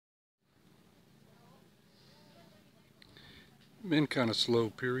Been kind of slow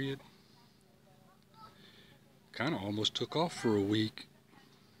period. Kind of almost took off for a week.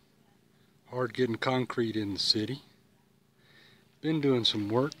 Hard getting concrete in the city. Been doing some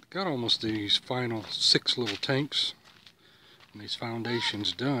work. Got almost these final 6 little tanks and these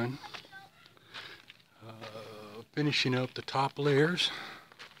foundations done. Finishing up the top layers.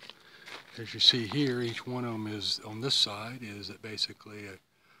 As you see here, each one of them is on this side is basically a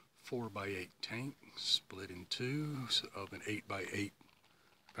 4x8 tank split in two of an 8x8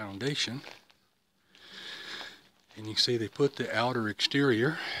 foundation. And you can see they put the outer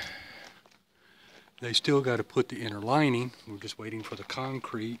exterior. They still got to put the inner lining. We're just waiting for the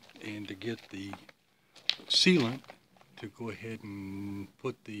concrete and to get the sealant to go ahead and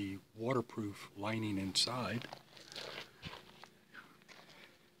put the waterproof lining inside.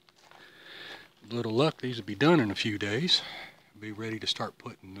 Little luck, these will be done in a few days. Be ready to start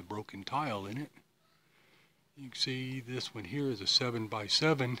putting the broken tile in it. You can see this one here is a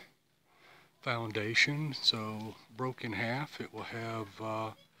 7x7 foundation, so broken half. It will have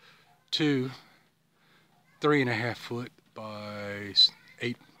two 3.5 foot by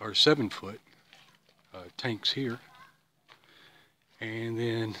 8 or 7 foot tanks here. And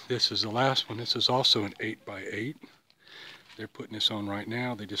then this is the last one. This is also an 8x8. They're putting this on right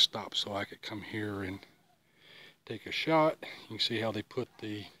now. They just stopped so I could come here and take a shot. You can see how they put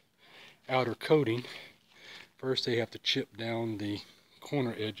the outer coating. First they have to chip down the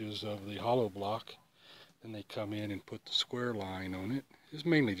corner edges of the hollow block. Then they come in and put the square line on it. It's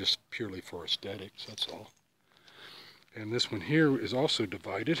mainly just purely for aesthetics, that's all. And this one here is also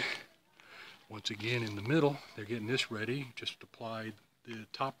divided. Once again in the middle, they're getting this ready. Just applied the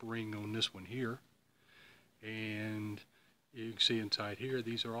top ring on this one here. And you can see inside here,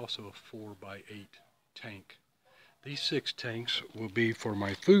 these are also a 4x8 tank. These 6 tanks will be for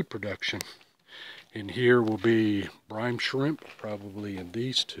my food production. In here will be brine shrimp, probably in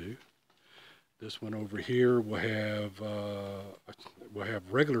these two. This one over here will have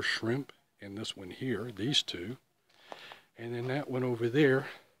regular shrimp, and this one here, these two. And then that one over there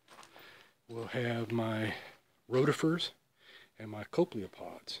will have my rotifers and my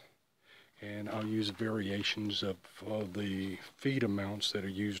copepods. And I'll use variations of the feed amounts that are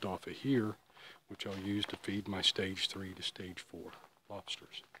used off of here, which I'll use to feed my stage 3 to stage 4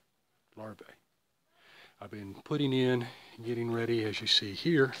 lobsters, larvae. I've been putting in, getting ready, as you see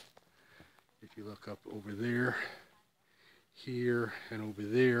here. If you look up over there, here, and over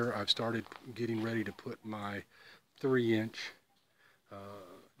there, I've started getting ready to put my 3-inch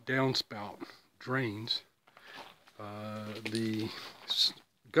downspout drains. The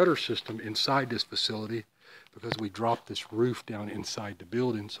gutter system inside this facility, because we dropped this roof down inside the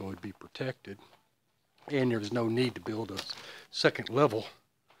building so it'd be protected, and there's no need to build a second level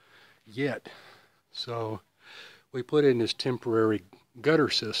yet. So we put in this temporary gutter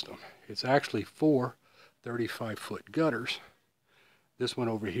system. It's actually 4 35-foot gutters. This one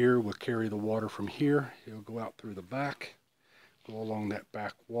over here will carry the water from here. It'll go out through the back, go along that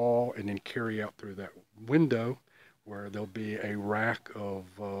back wall, and then carry out through that window where there'll be a rack of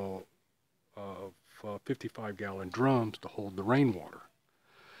 55-gallon drums to hold the rainwater.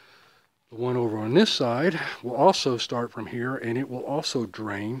 The one over on this side will also start from here, and it will also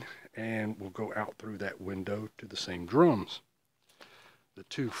drain and will go out through that window to the same drums. The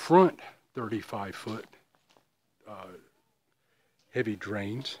 2 front 35-foot heavy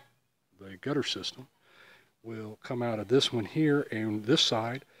drains, the gutter system, will come out of this one here, and this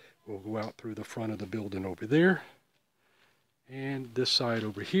side will go out through the front of the building over there. And this side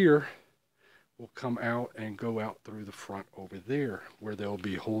over here will come out and go out through the front over there, where they'll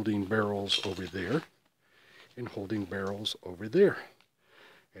be holding barrels over there and holding barrels over there.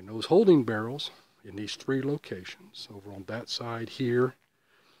 And those holding barrels in these 3 locations, over on that side here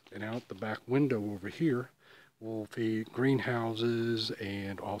and out the back window over here, will feed greenhouses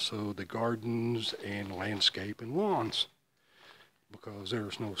and also the gardens and landscape and lawns, because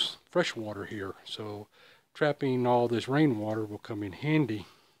there's no fresh water here. So trapping all this rainwater will come in handy.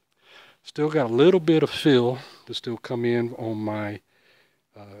 Still got a little bit of fill to still come in on my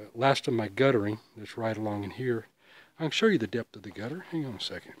last of my guttering that's right along in here. I can show you the depth of the gutter. Hang on a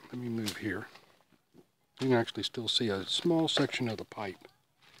second. Let me move here. You can actually still see a small section of the pipe.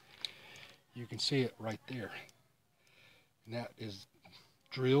 You can see it right there. And that is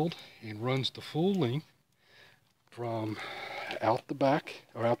drilled and runs the full length from out the back,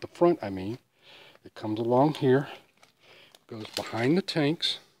 or out the front, I mean. It comes along here, goes behind the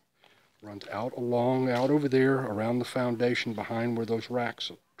tanks, runs out over there around the foundation behind where those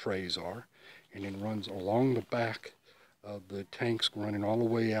racks trays are, and then runs along the back of the tanks, running all the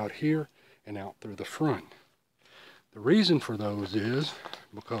way out here and out through the front. The reason for those is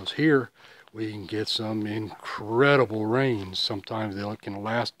because here we can get some incredible rains. Sometimes they can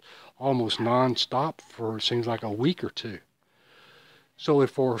last almost non-stop for, it seems like, a week or two. So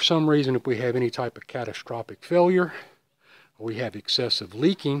if for some reason, if we have any type of catastrophic failure, or we have excessive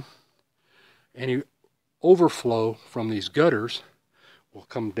leaking, any overflow from these gutters will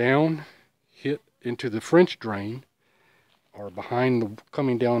come down, hit into the French drain, or behind the,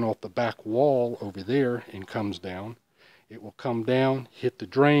 coming down off the back wall over there and comes down. It will come down, hit the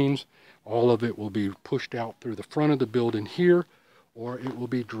drains. All of it will be pushed out through the front of the building here, or it will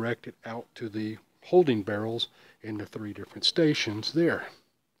be directed out to the holding barrels in the 3 different stations there.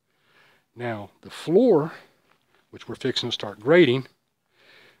 Now, the floor, which we're fixing to start grading,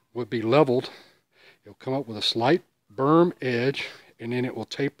 would be leveled. It'll come up with a slight berm edge, and then it will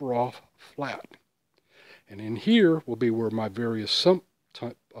taper off flat. And in here will be where my various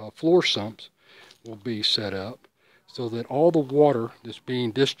floor sumps will be set up, so that all the water that's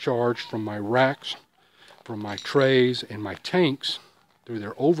being discharged from my racks, from my trays, and my tanks through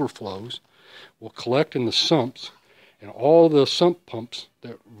their overflows will collect in the sumps, and all the sump pumps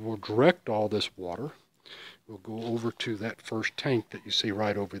that will direct all this water will go over to that first tank that you see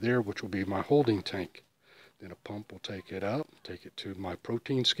right over there, which will be my holding tank. Then a pump will take it up, take it to my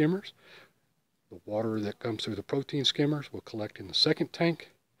protein skimmers. The water that comes through the protein skimmers will collect in the second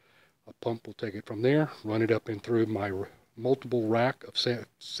tank. A pump will take it from there, run it up and through my multiple rack of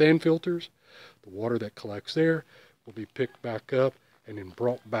sand filters. The water that collects there will be picked back up and then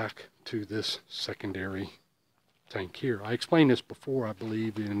brought back to this secondary tank here. I explained this before, I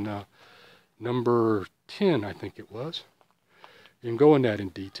believe, in number 10, I think it was. You can go in that in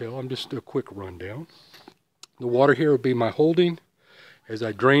detail. I'm just a quick rundown. The water here will be my holding. As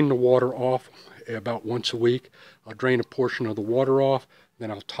I drain the water off about once a week, I'll drain a portion of the water off, then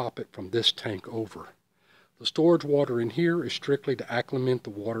I'll top it from this tank over. The storage water in here is strictly to acclimate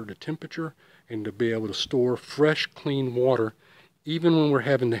the water to temperature and to be able to store fresh, clean water even when we're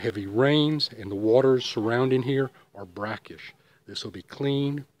having the heavy rains and the waters surrounding here are brackish. This will be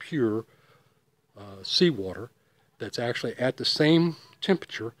clean, pure seawater that's actually at the same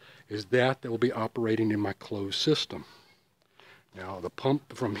temperature as that will be operating in my closed system. Now the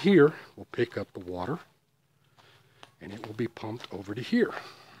pump from here will pick up the water and it will be pumped over to here.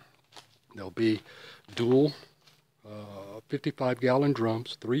 There'll be dual 55-gallon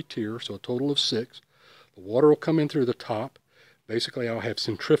drums, 3 tiers, so a total of 6. The water will come in through the top. Basically, I'll have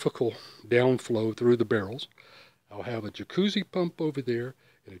centrifugal downflow through the barrels. I'll have a jacuzzi pump over there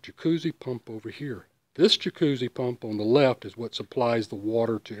and a jacuzzi pump over here. This jacuzzi pump on the left is what supplies the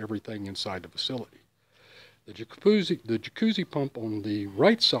water to everything inside the facility. The jacuzzi pump on the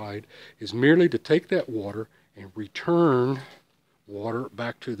right side is merely to take that water and return water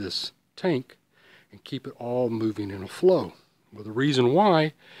back to this tank and keep it all moving in a flow. Well, the reason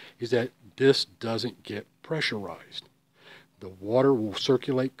why is that this doesn't get pressurized. The water will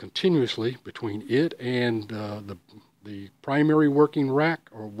circulate continuously between it and the primary working rack,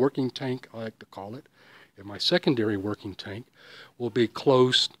 or working tank, I like to call it, and my secondary working tank will be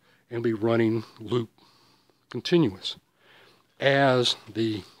closed and be running loop continuous. As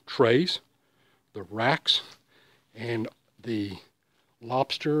the trays, the racks, and the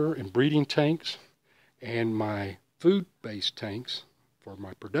lobster and breeding tanks and my food-based tanks for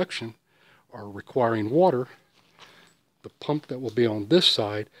my production are requiring water, the pump that will be on this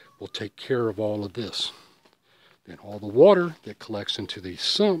side will take care of all of this. Then all the water that collects into these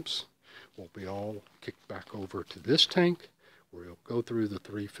sumps will be all kicked back over to this tank, where it'll go through the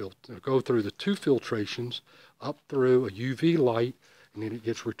 2 filtrations up through a UV light, and then it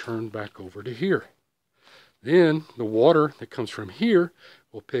gets returned back over to here. Then the water that comes from here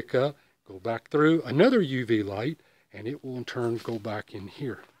will pick up, go back through another UV light, and it will in turn go back in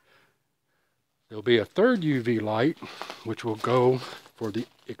here. There'll be a third UV light, which will go for the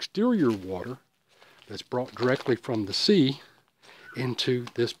exterior water that's brought directly from the sea into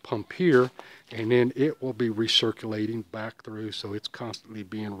this pump here, and then it will be recirculating back through, so it's constantly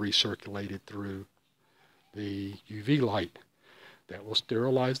being recirculated through the UV light. That will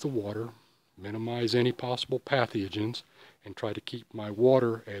sterilize the water, minimize any possible pathogens, and try to keep my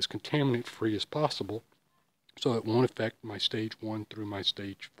water as contaminant free as possible, so it won't affect my stage 1 through my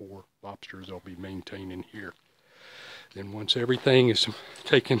stage 4 lobsters I'll be maintaining here. Then once everything is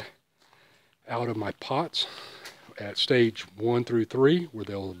taken out of my pots at stage 1 through 3, where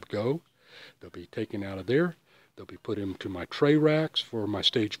they'll go, they'll be taken out of there. They'll be put into my tray racks for my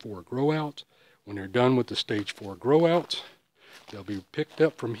stage 4 grow outs. When they're done with the stage 4 grow outs, they'll be picked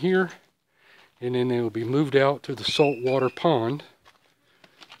up from here, and then they'll be moved out to the saltwater pond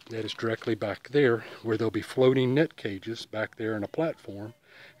that is directly back there, where there'll be floating net cages back there in a platform,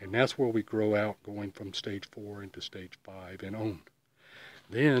 and that's where we grow out, going from stage 4 into stage 5 and on.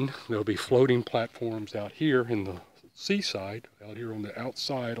 Then there'll be floating platforms out here in the seaside, out here on the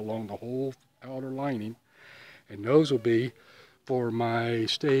outside along the whole outer lining, and those will be for my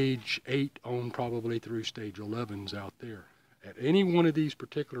stage 8 on probably through stage 11s out there. At any one of these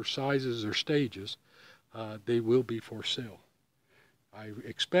particular sizes or stages, they will be for sale. I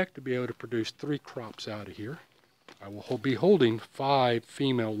expect to be able to produce 3 crops out of here. I will be holding 5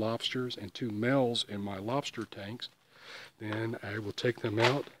 female lobsters and 2 males in my lobster tanks. Then I will take them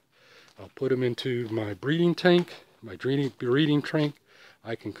out. I'll put them into my breeding tank, my breeding tank.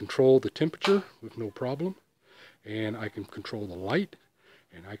 I can control the temperature with no problem, and I can control the light,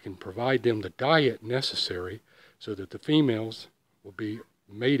 and I can provide them the diet necessary so that the females will be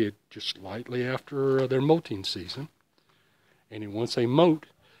mated just slightly after their molting season. And then once they molt,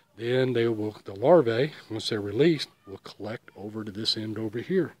 then the larvae, once they're released, will collect over to this end over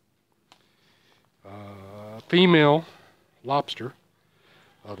here. Female lobster,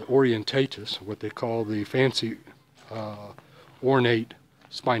 the orientatus, what they call the fancy ornate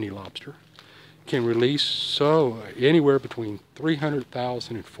spiny lobster, can release anywhere between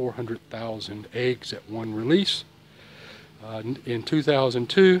 300,000 and 400,000 eggs at one release. In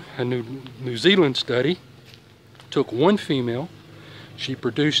 2002, a New Zealand study took one female. She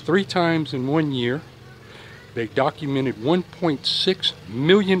produced 3 times in 1 year. They documented 1.6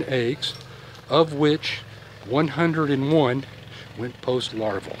 million eggs, of which 101 went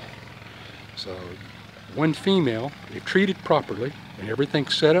post-larval. So one female, if treated properly and everything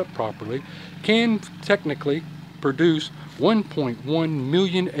set up properly, can technically produce 1.1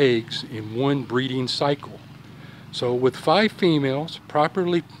 million eggs in one breeding cycle. So with 5 females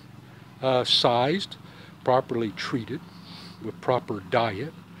properly sized, properly treated, with proper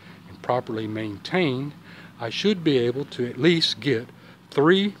diet, and properly maintained, I should be able to at least get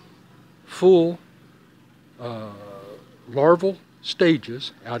 3 full larval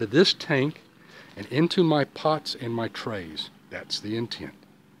stages out of this tank and into my pots and my trays. That's the intent.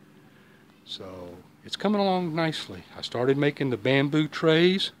 So it's coming along nicely. I started making the bamboo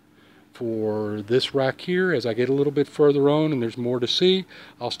trays for this rack here. As I get a little bit further on and there's more to see,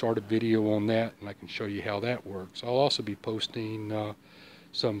 I'll start a video on that and I can show you how that works. I'll also be posting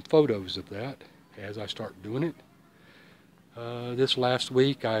some photos of that as I start doing it. This last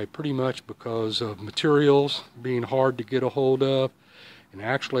week, I pretty much, because of materials being hard to get a hold of, and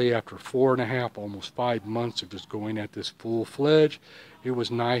actually after 4.5, almost 5 months of just going at this full-fledged, it was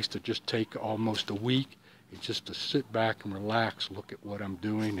nice to just take almost a week and just to sit back and relax, look at what I'm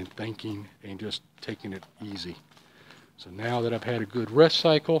doing and thinking, and just taking it easy. So now that I've had a good rest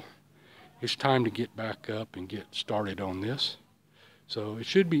cycle, it's time to get back up and get started on this. So it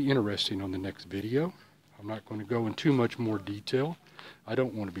should be interesting on the next video. I'm not going to go in too much more detail. I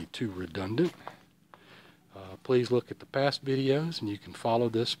don't want to be too redundant. Please look at the past videos and you can follow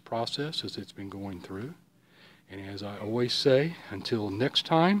this process as it's been going through. And as I always say, until next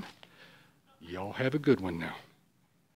time, y'all have a good one now.